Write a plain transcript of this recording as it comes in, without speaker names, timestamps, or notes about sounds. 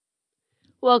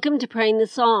Welcome to Praying the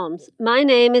Psalms. My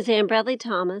name is Ann Bradley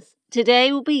Thomas.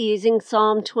 Today we'll be using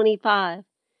Psalm 25.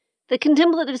 The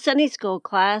Contemplative Sunday School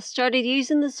class started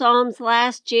using the Psalms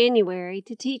last January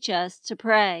to teach us to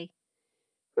pray.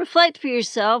 Reflect for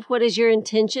yourself, what is your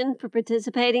intention for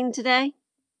participating today?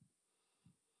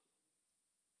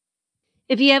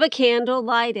 If you have a candle,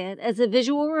 light it as a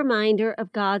visual reminder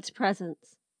of God's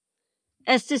presence.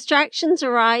 As distractions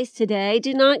arise today,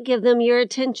 do not give them your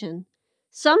attention.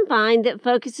 Some find that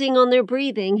focusing on their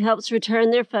breathing helps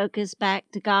return their focus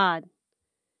back to God.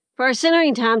 For our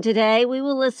centering time today, we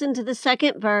will listen to the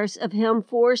second verse of hymn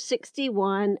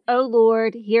 461, O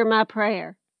Lord, Hear My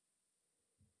Prayer.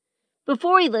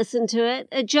 Before we listen to it,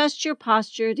 adjust your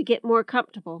posture to get more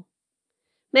comfortable.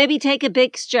 Maybe take a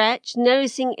big stretch,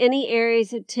 noticing any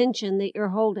areas of tension that you're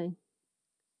holding.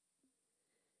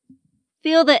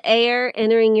 Feel the air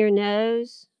entering your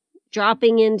nose,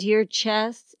 dropping into your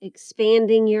chest,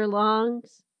 expanding your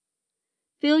lungs.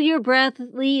 Feel your breath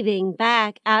leaving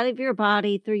back out of your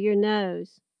body through your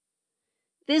nose.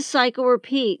 This cycle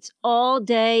repeats all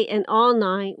day and all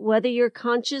night, whether you're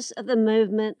conscious of the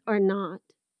movement or not.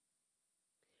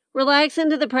 Relax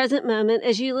into the present moment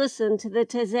as you listen to the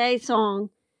Taizé song.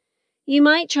 You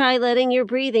might try letting your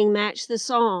breathing match the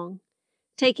song,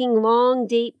 taking long,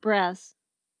 deep breaths.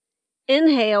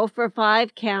 Inhale for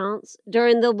 5 counts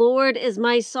during The Lord is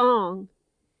my song,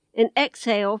 and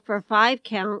exhale for 5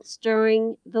 counts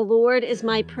during The Lord is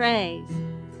my praise.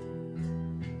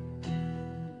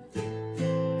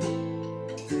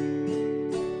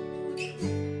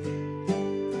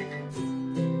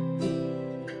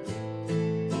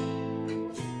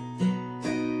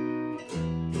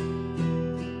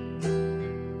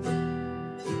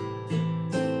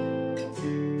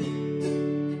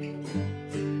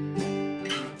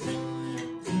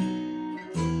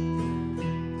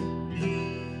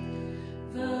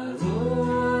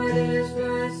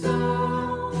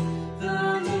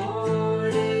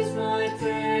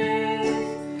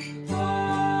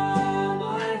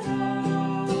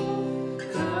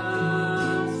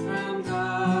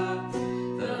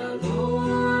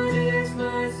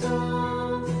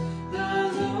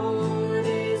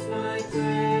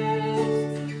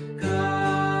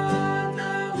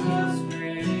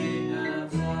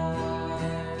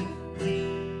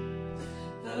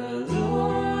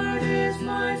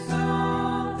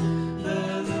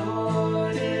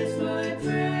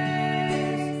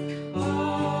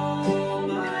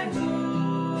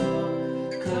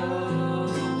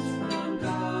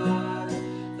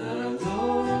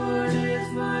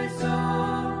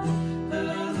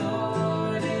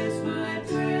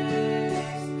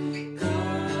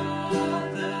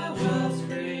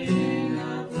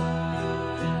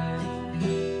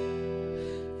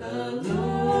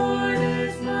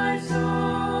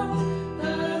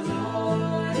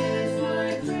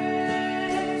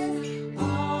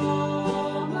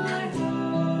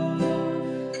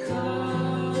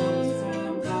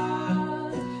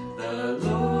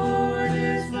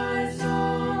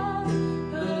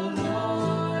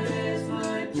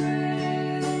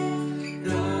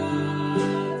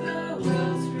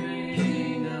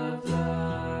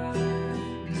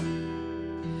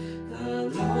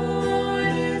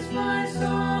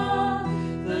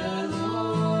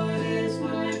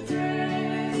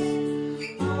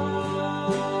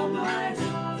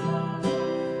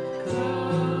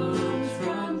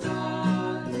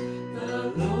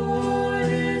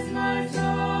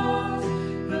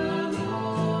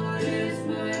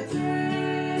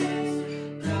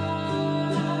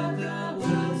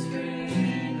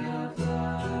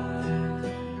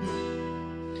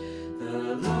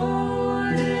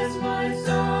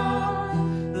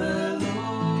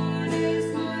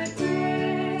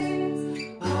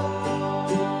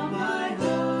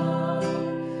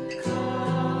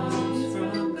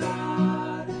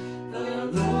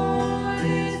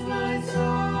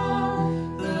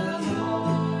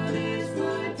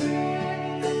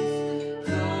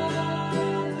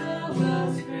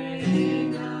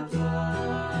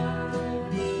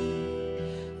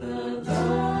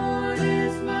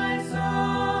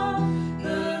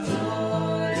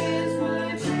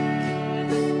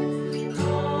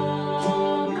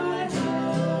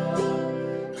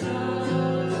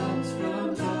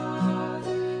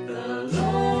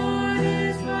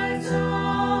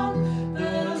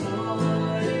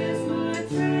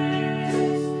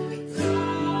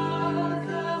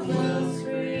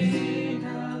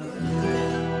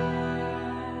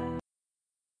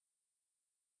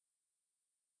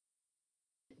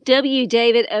 W.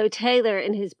 David O. Taylor,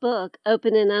 in his book,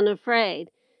 Open and Unafraid,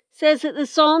 says that the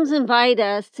Psalms invite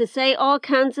us to say all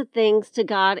kinds of things to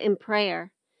God in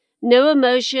prayer. No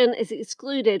emotion is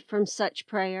excluded from such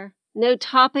prayer. No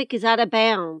topic is out of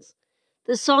bounds.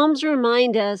 The Psalms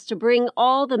remind us to bring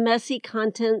all the messy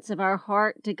contents of our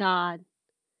heart to God.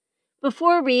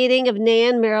 Before reading of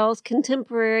Nan Merrill's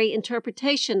contemporary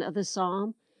interpretation of the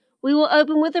psalm, we will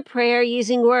open with a prayer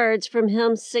using words from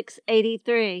hymn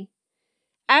 683.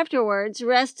 Afterwards,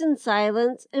 rest in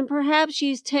silence and perhaps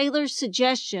use Taylor's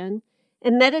suggestion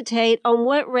and meditate on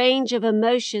what range of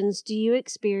emotions do you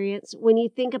experience when you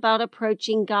think about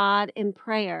approaching God in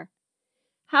prayer.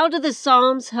 How do the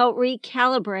Psalms help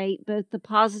recalibrate both the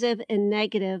positive and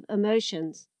negative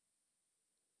emotions?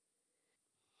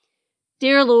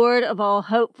 Dear Lord of all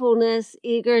hopefulness,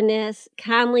 eagerness,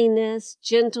 kindliness,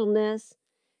 gentleness,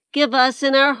 give us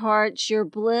in our hearts your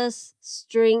bliss,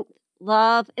 strength,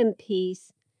 love, and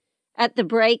peace. At the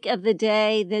break of the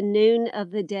day, the noon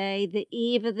of the day, the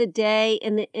eve of the day,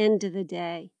 and the end of the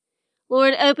day.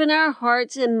 Lord, open our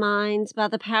hearts and minds by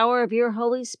the power of your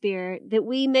Holy Spirit, that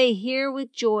we may hear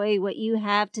with joy what you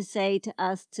have to say to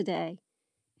us today.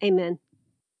 Amen.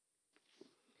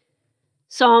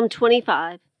 Psalm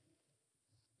 25.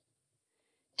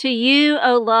 To you,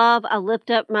 O love, I lift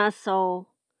up my soul.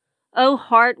 O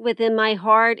heart within my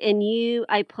heart, in you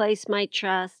I place my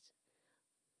trust.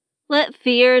 Let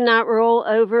fear not rule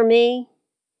over me.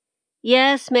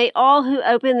 Yes, may all who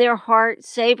open their hearts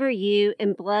savor you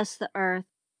and bless the earth.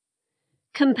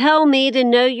 Compel me to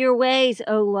know your ways,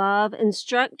 O love,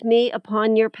 instruct me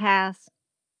upon your paths.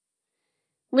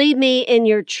 Lead me in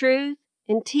your truth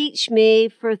and teach me,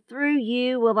 for through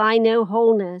you will I know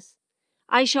wholeness.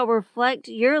 I shall reflect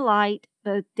your light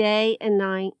both day and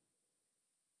night.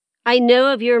 I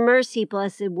know of your mercy,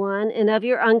 Blessed One, and of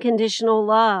your unconditional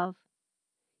love.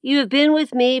 You have been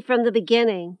with me from the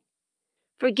beginning.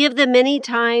 Forgive the many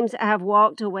times I have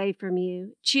walked away from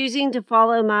you, choosing to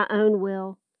follow my own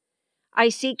will. I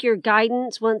seek your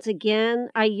guidance once again.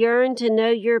 I yearn to know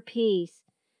your peace.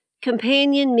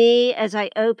 Companion me as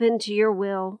I open to your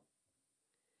will.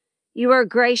 You are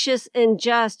gracious and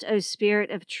just, O Spirit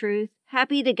of truth,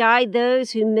 happy to guide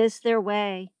those who miss their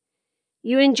way.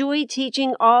 You enjoy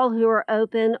teaching all who are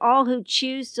open, all who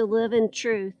choose to live in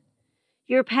truth.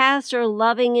 Your paths are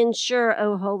loving and sure,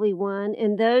 O Holy One,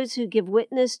 and those who give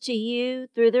witness to you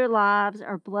through their lives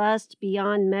are blessed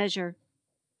beyond measure.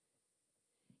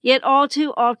 Yet all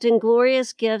too often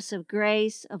glorious gifts of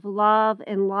grace, of love,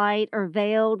 and light are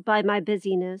veiled by my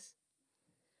busyness.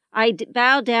 I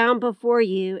bow down before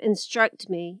you, instruct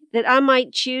me, that I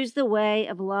might choose the way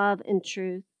of love and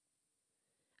truth.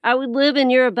 I would live in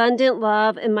your abundant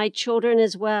love and my children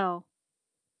as well.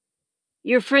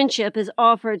 Your friendship is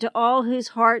offered to all whose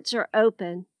hearts are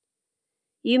open.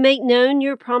 You make known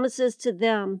your promises to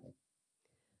them.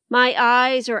 My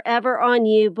eyes are ever on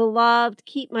you, beloved.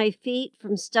 Keep my feet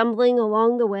from stumbling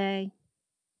along the way.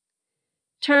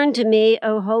 Turn to me,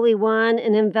 O Holy One,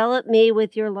 and envelop me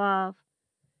with your love,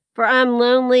 for I am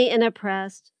lonely and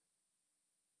oppressed.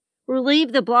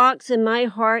 Relieve the blocks in my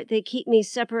heart that keep me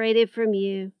separated from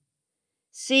you.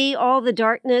 See all the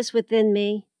darkness within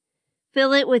me.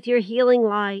 Fill it with your healing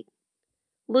light.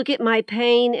 Look at my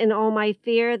pain and all my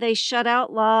fear. They shut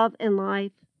out love and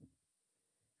life.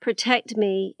 Protect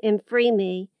me and free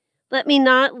me. Let me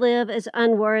not live as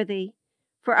unworthy,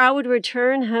 for I would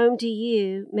return home to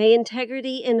you. May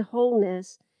integrity and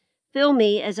wholeness fill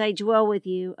me as I dwell with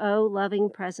you, O loving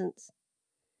presence.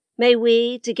 May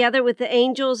we, together with the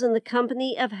angels in the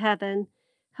company of heaven,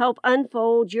 help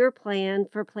unfold your plan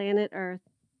for planet Earth.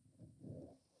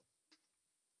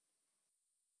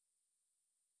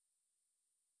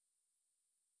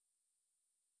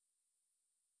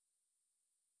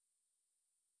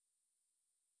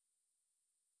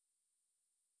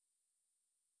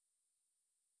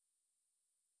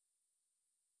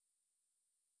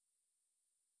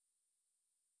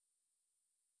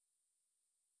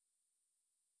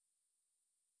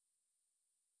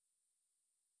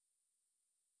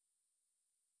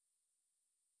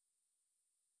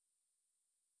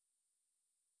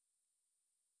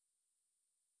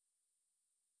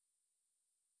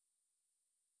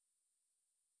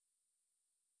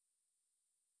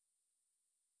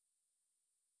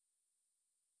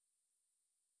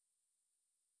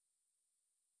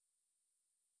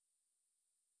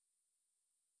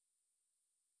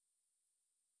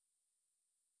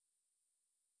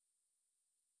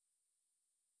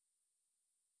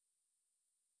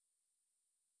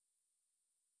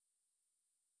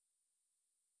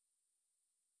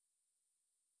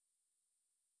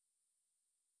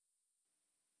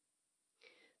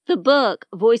 The book,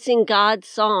 Voicing God's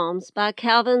Psalms by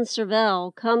Calvin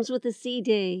Servell, comes with a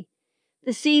CD.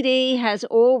 The CD has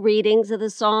oral readings of the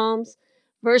Psalms,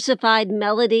 versified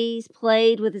melodies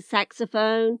played with a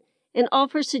saxophone, and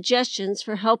offers suggestions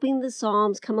for helping the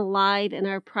Psalms come alive in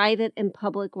our private and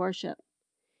public worship.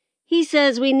 He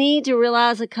says we need to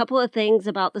realize a couple of things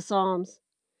about the Psalms.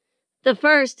 The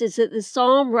first is that the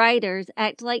psalm writers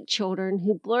act like children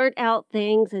who blurt out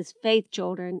things as faith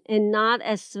children and not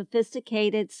as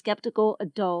sophisticated, skeptical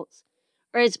adults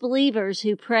or as believers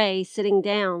who pray sitting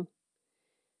down.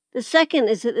 The second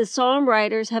is that the psalm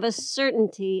writers have a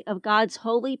certainty of God's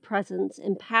holy presence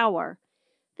and power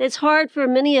that's hard for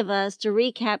many of us to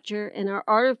recapture in our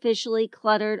artificially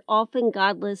cluttered, often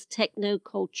godless techno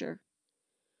culture.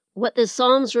 What the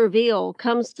Psalms reveal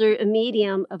comes through a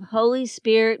medium of Holy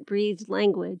Spirit-breathed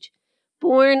language,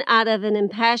 born out of an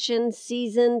impassioned,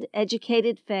 seasoned,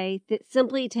 educated faith that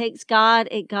simply takes God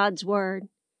at God's word.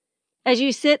 As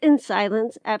you sit in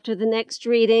silence after the next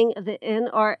reading of the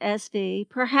NRSV,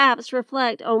 perhaps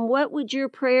reflect on what would your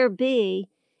prayer be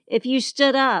if you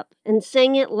stood up and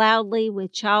sang it loudly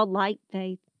with childlike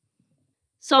faith.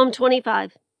 Psalm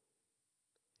 25.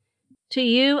 To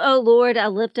you, O Lord, I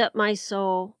lift up my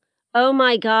soul. O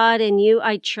my God, in you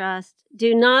I trust.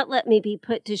 Do not let me be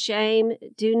put to shame.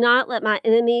 Do not let my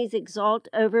enemies exult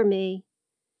over me.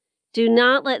 Do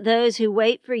not let those who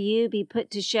wait for you be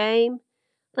put to shame.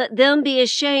 Let them be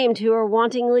ashamed who are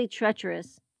wantonly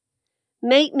treacherous.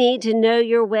 Make me to know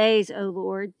your ways, O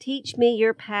Lord. Teach me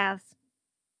your paths.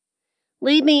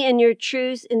 Lead me in your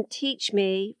truths and teach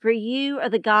me, for you are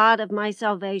the God of my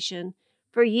salvation.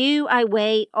 For you I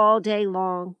wait all day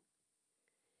long.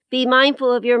 Be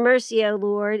mindful of your mercy, O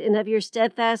Lord, and of your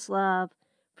steadfast love,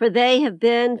 for they have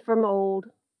been from old.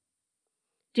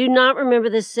 Do not remember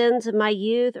the sins of my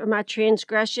youth or my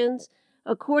transgressions.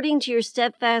 According to your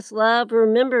steadfast love,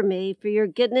 remember me for your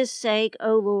goodness' sake,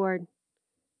 O Lord.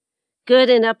 Good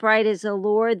and upright is the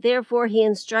Lord, therefore he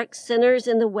instructs sinners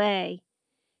in the way.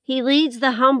 He leads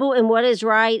the humble in what is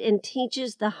right and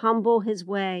teaches the humble his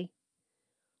way.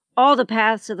 All the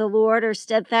paths of the Lord are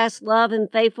steadfast love and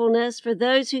faithfulness for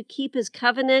those who keep his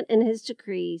covenant and his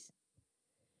decrees.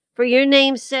 For your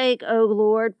name's sake, O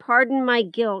Lord, pardon my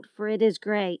guilt, for it is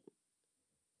great.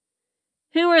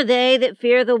 Who are they that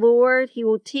fear the Lord? He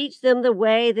will teach them the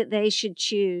way that they should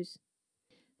choose.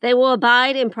 They will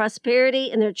abide in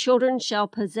prosperity, and their children shall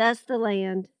possess the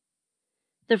land.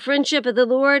 The friendship of the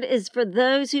Lord is for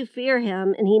those who fear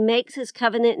him, and he makes his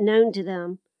covenant known to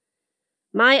them.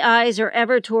 My eyes are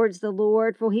ever towards the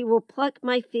Lord, for he will pluck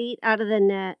my feet out of the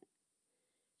net.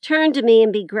 Turn to me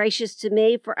and be gracious to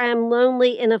me, for I am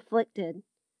lonely and afflicted.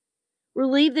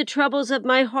 Relieve the troubles of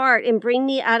my heart and bring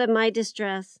me out of my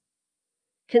distress.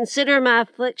 Consider my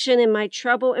affliction and my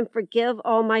trouble and forgive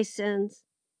all my sins.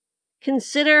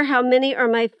 Consider how many are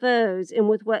my foes and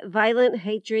with what violent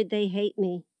hatred they hate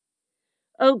me.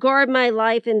 O guard my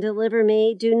life and deliver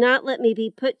me. Do not let me be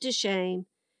put to shame,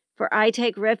 for I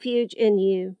take refuge in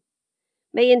you.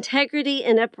 May integrity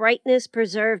and uprightness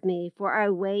preserve me, for I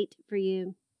wait for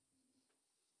you.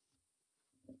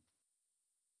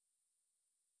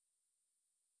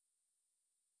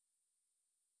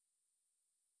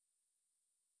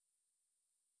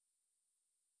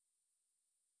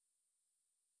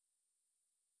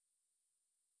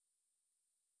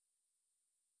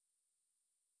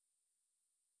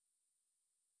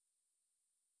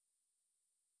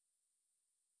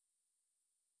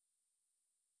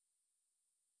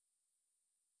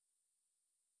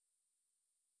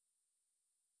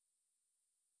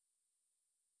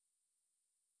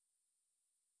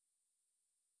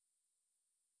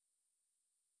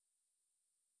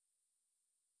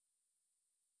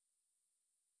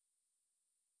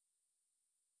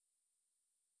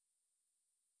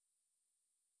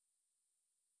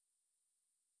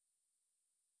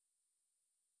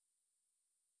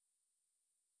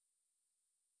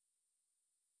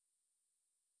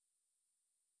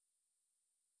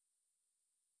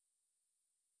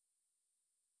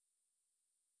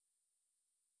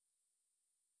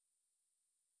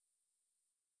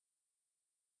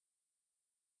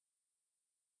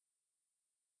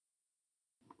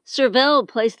 Servell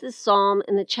placed this psalm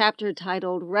in the chapter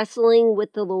titled Wrestling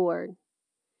with the Lord.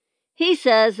 He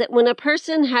says that when a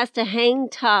person has to hang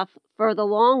tough for the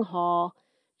long haul,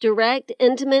 direct,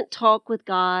 intimate talk with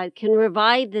God can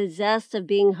revive the zest of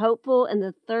being hopeful and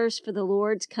the thirst for the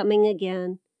Lord's coming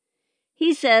again.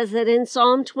 He says that in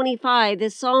Psalm 25, the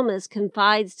psalmist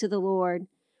confides to the Lord,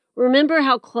 "Remember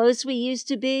how close we used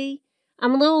to be?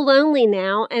 I'm a little lonely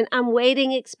now, and I'm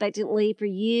waiting expectantly for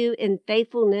you in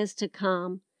faithfulness to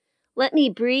come. Let me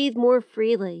breathe more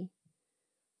freely."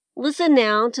 Listen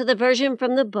now to the version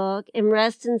from the book and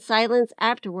rest in silence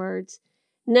afterwards,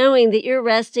 knowing that you're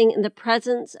resting in the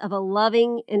presence of a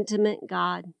loving, intimate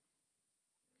God.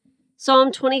 Psalm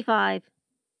 25.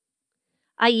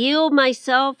 I yield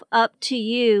myself up to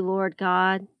you, Lord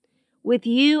God. With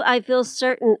you I feel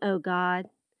certain, O God.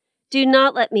 Do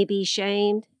not let me be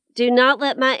shamed. Do not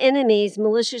let my enemies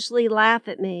maliciously laugh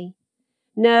at me.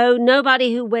 No,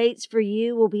 nobody who waits for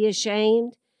you will be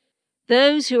ashamed.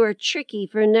 Those who are tricky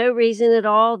for no reason at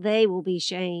all, they will be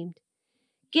shamed.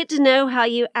 Get to know how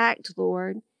you act,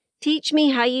 Lord. Teach me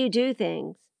how you do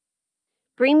things.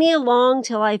 Bring me along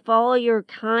till I follow your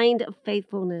kind of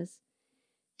faithfulness.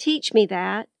 Teach me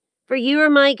that, for you are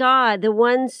my God, the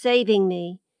one saving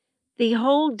me. The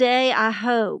whole day I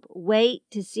hope, wait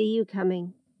to see you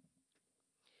coming.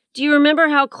 Do you remember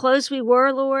how close we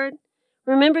were, Lord?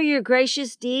 Remember your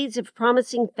gracious deeds of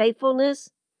promising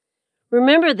faithfulness?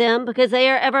 Remember them because they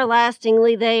are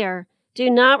everlastingly there. Do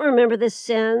not remember the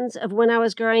sins of when I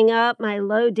was growing up, my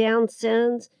low-down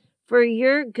sins. For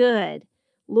your good,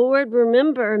 Lord,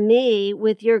 remember me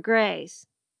with your grace.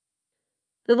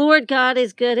 The Lord God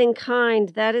is good and kind.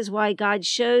 That is why God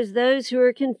shows those who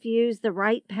are confused the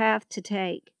right path to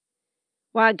take.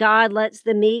 Why God lets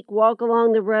the meek walk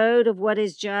along the road of what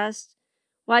is just.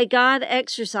 Why God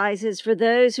exercises for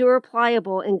those who are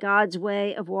pliable in God's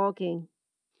way of walking.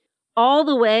 All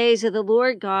the ways of the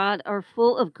Lord God are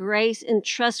full of grace and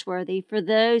trustworthy for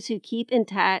those who keep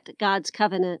intact God's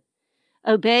covenant.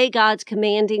 Obey God's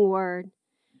commanding word.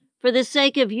 For the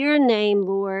sake of your name,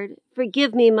 Lord,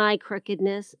 forgive me my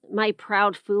crookedness, my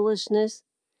proud foolishness.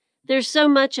 There's so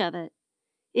much of it.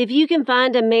 If you can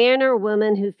find a man or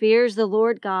woman who fears the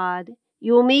Lord God,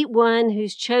 you will meet one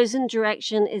whose chosen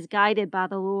direction is guided by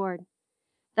the Lord.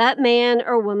 That man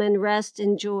or woman rests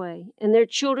in joy, and their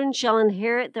children shall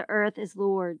inherit the earth as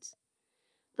lords.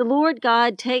 The Lord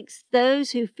God takes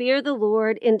those who fear the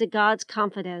Lord into God's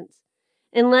confidence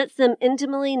and lets them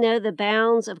intimately know the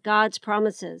bounds of God's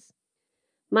promises.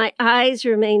 My eyes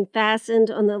remain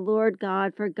fastened on the Lord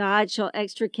God, for God shall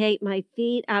extricate my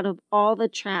feet out of all the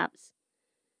traps.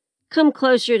 Come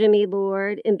closer to me,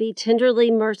 Lord, and be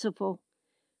tenderly merciful,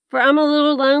 for I'm a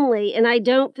little lonely and I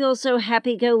don't feel so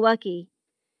happy-go-lucky.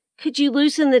 Could you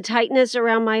loosen the tightness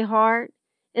around my heart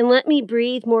and let me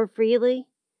breathe more freely?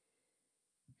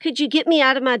 Could you get me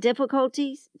out of my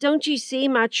difficulties? Don't you see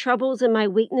my troubles and my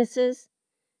weaknesses?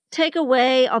 Take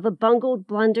away all the bungled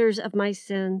blunders of my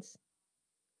sins.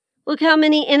 Look how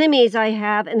many enemies I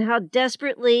have and how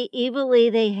desperately, evilly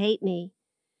they hate me.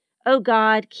 O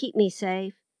God, keep me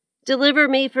safe. Deliver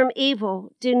me from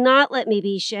evil. Do not let me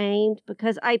be shamed,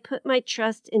 because I put my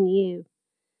trust in you.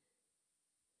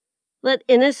 Let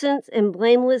innocence and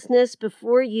blamelessness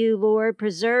before you, Lord,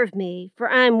 preserve me, for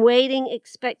I am waiting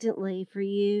expectantly for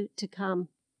you to come.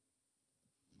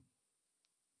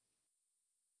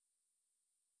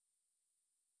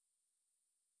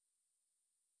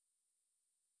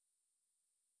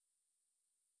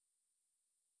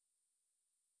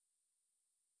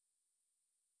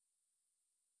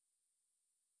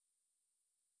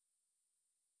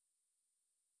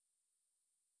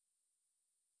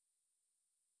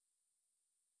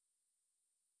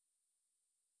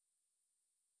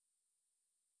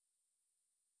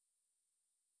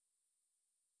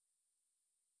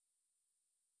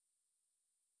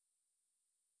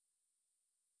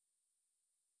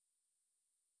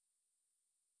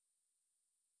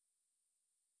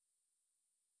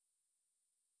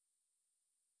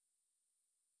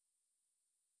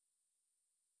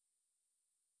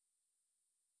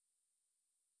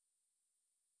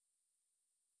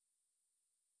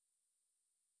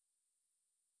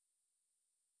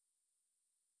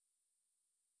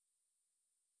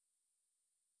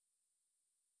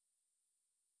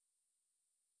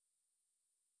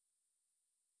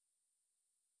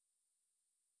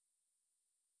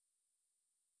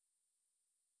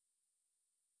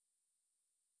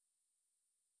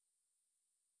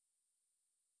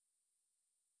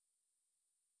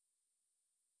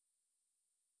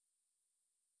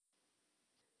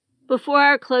 Before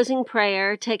our closing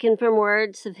prayer, taken from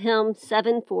words of hymn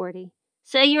 740,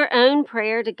 say your own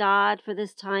prayer to God for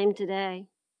this time today.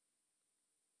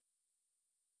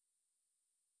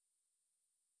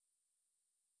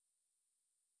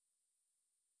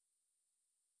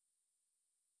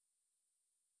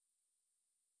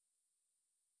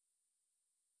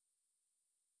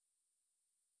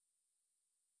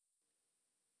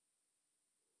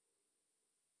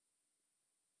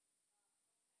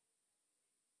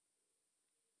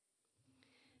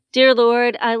 Dear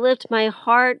Lord, I lift my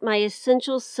heart, my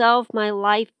essential self, my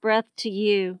life breath to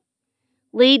you.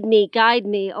 Lead me, guide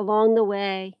me along the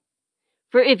way.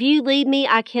 For if you lead me,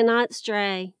 I cannot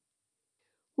stray.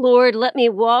 Lord, let me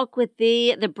walk with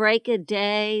thee at the break of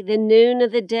day, the noon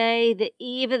of the day, the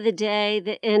eve of the day,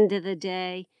 the end of the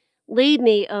day. Lead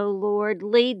me, O Lord,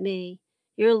 lead me.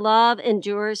 Your love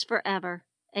endures forever.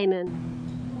 Amen.